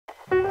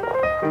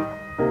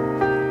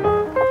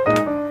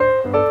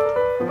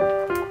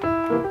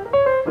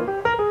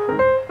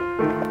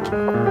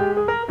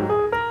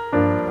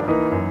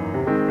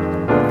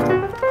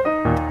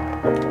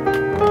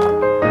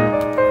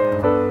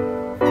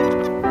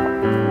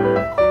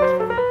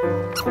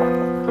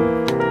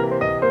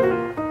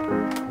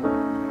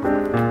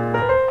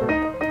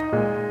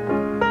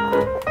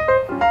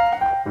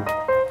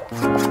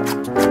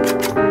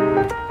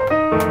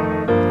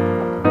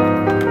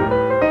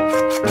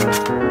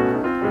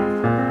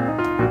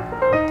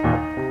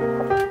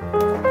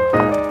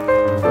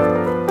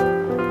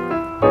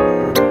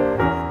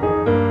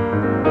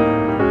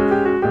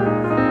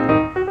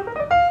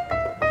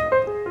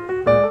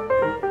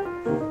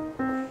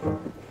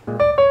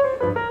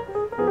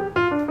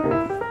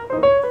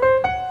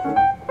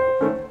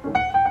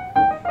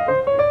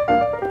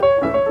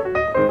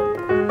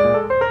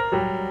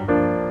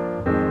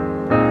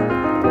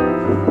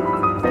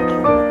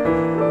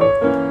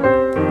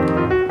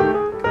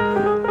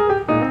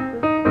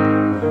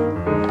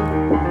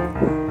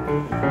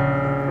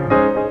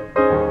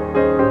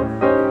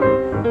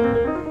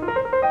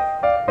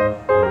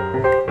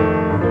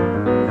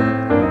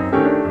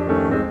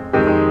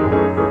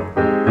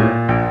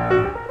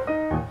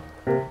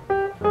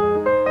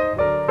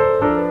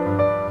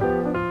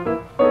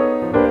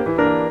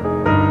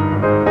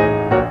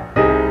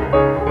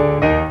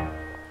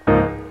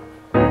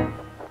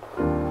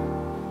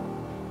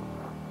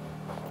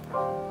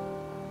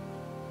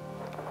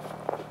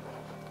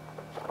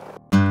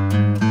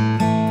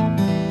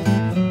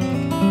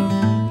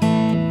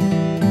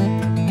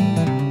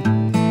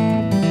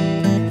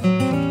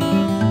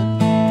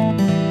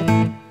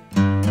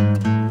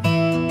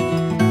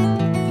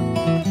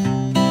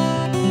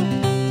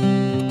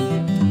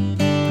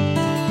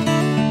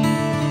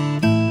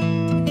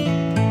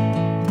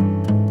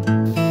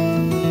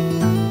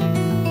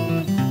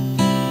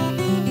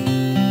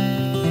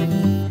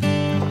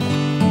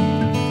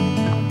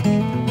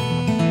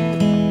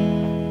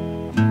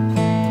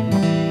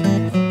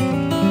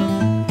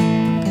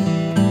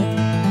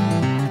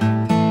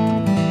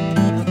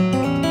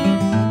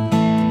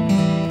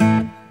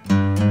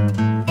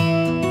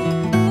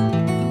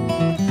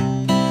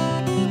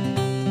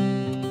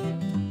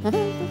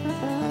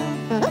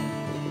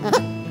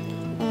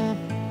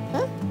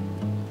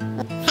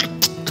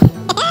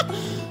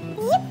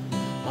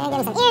give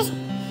him some ears,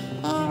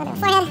 and a little bit of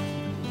forehead,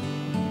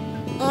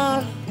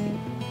 and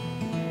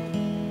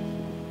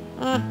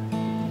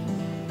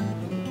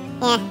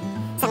yeah,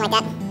 something like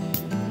that.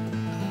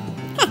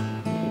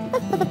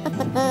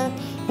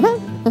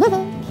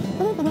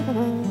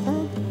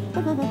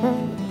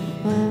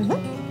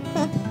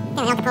 Kind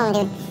of Al Capone,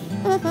 dude.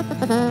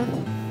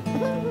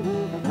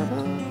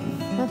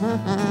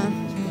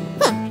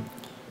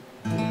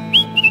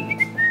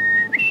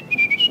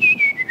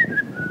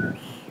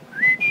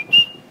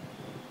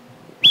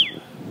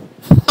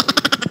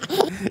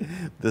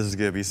 This is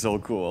gonna be so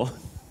cool.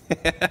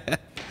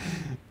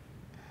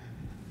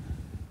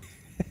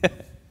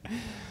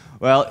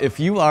 Well, if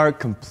you are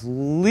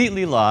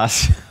completely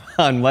lost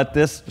on what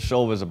this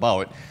show was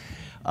about,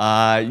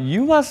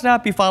 you must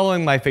not be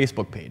following my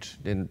Facebook page.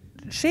 And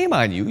shame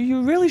on you,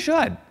 you really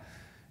should.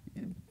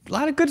 A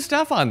lot of good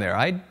stuff on there.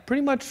 I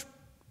pretty much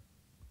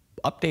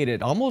update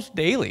it almost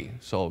daily,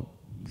 so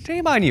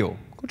shame on you.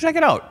 Go check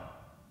it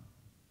out.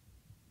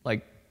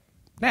 Like,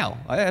 now.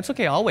 It's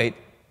okay, I'll wait.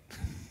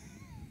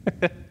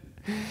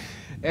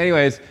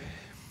 Anyways,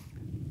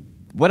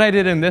 what I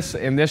did in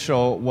this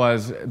show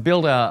was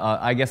build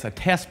I guess a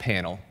test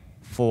panel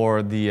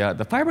for the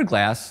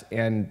Fiberglass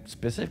and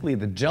specifically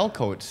the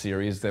Gelcoat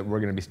series that we're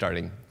going to be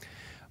starting.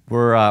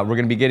 We're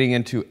going to be getting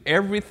into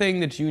everything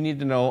that you need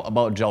to know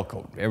about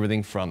Gelcoat.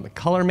 Everything from the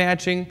color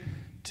matching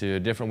to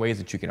different ways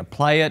that you can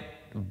apply it,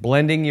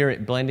 blending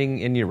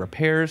in your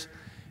repairs,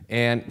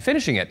 and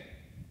finishing it.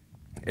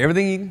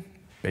 Everything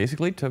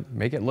basically to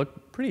make it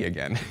look pretty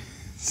again.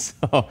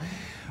 So,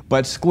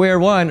 but square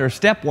one, or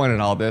step one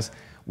in all this,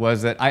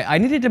 was that I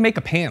needed to make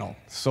a panel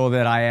so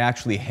that I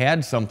actually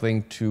had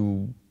something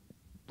to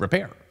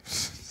repair.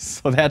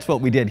 So that's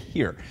what we did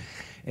here.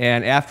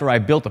 And after I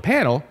built the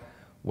panel,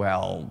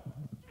 well,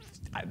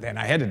 then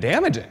I had to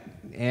damage it.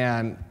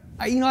 And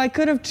I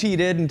could have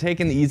cheated and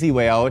taken the easy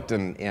way out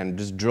and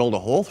just drilled a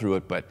hole through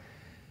it, but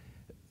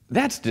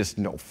that's just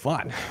no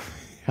fun.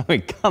 I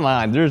mean, come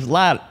on, there's a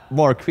lot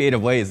more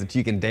creative ways that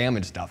you can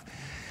damage stuff.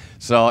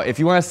 So if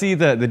you want to see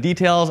the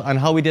details on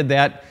how we did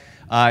that,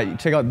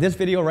 check out this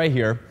video right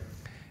here.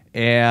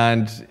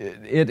 And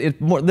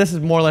this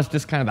is more or less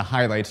just kind of the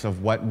highlights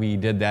of what we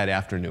did that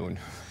afternoon.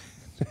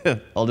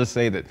 I'll just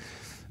say that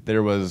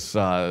there was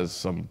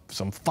some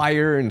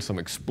fire and some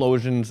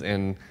explosions,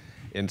 and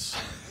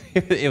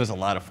it was a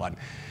lot of fun.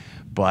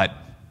 But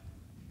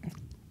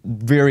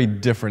very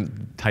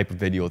different type of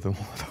video than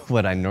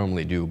what I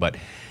normally do. But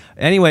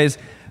anyways,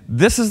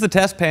 this is the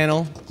test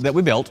panel that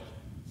we built.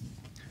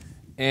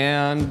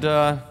 And,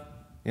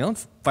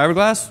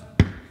 fiberglass,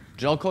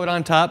 gel coat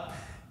on top,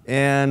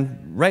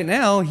 and right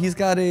now he's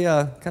got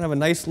a kind of a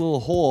nice little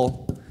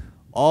hole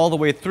all the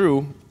way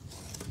through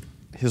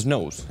his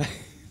nose.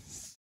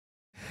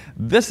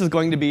 This is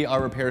going to be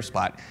our repair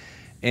spot,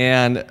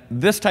 and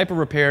this type of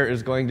repair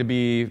is going to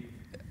be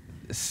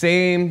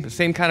same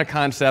kind of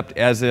concept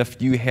as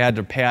if you had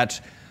to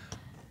patch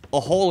a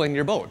hole in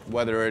your boat,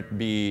 whether it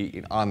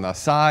be on the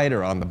side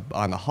or on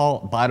the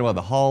hull, bottom of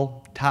the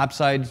hull, top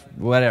side,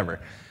 whatever.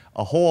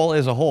 A hole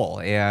is a hole,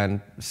 and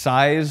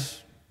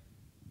size,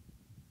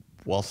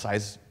 well,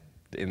 size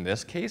in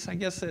this case, I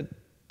guess it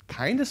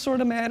kind of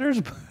sort of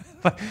matters,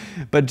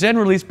 but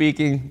generally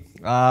speaking,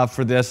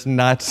 for this,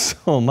 not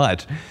so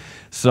much.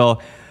 So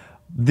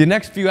the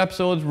next few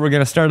episodes, we're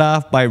going to start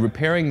off by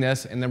repairing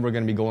this, and then we're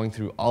going to be going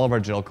through all of our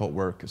gel coat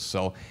work.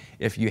 So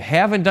if you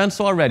haven't done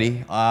so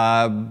already,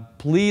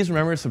 please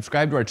remember to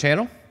subscribe to our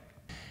channel.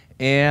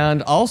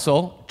 And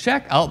also,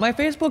 check out my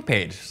Facebook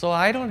page so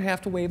I don't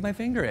have to wave my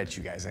finger at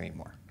you guys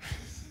anymore.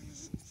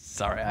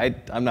 Sorry,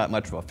 I'm not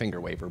much of a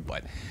finger waver,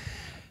 but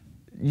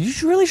you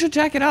really should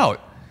check it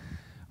out.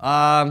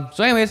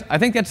 So anyways, I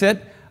think that's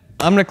it.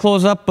 I'm going to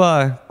close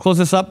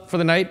this up for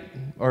the night,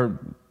 or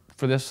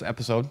for this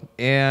episode,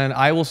 and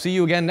I will see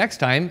you again next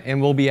time, and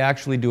we'll be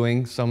actually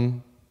doing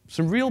some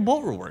real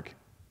boat work.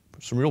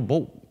 Some real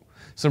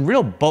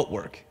boat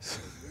work.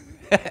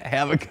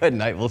 Have a good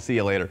night. We'll see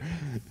you later.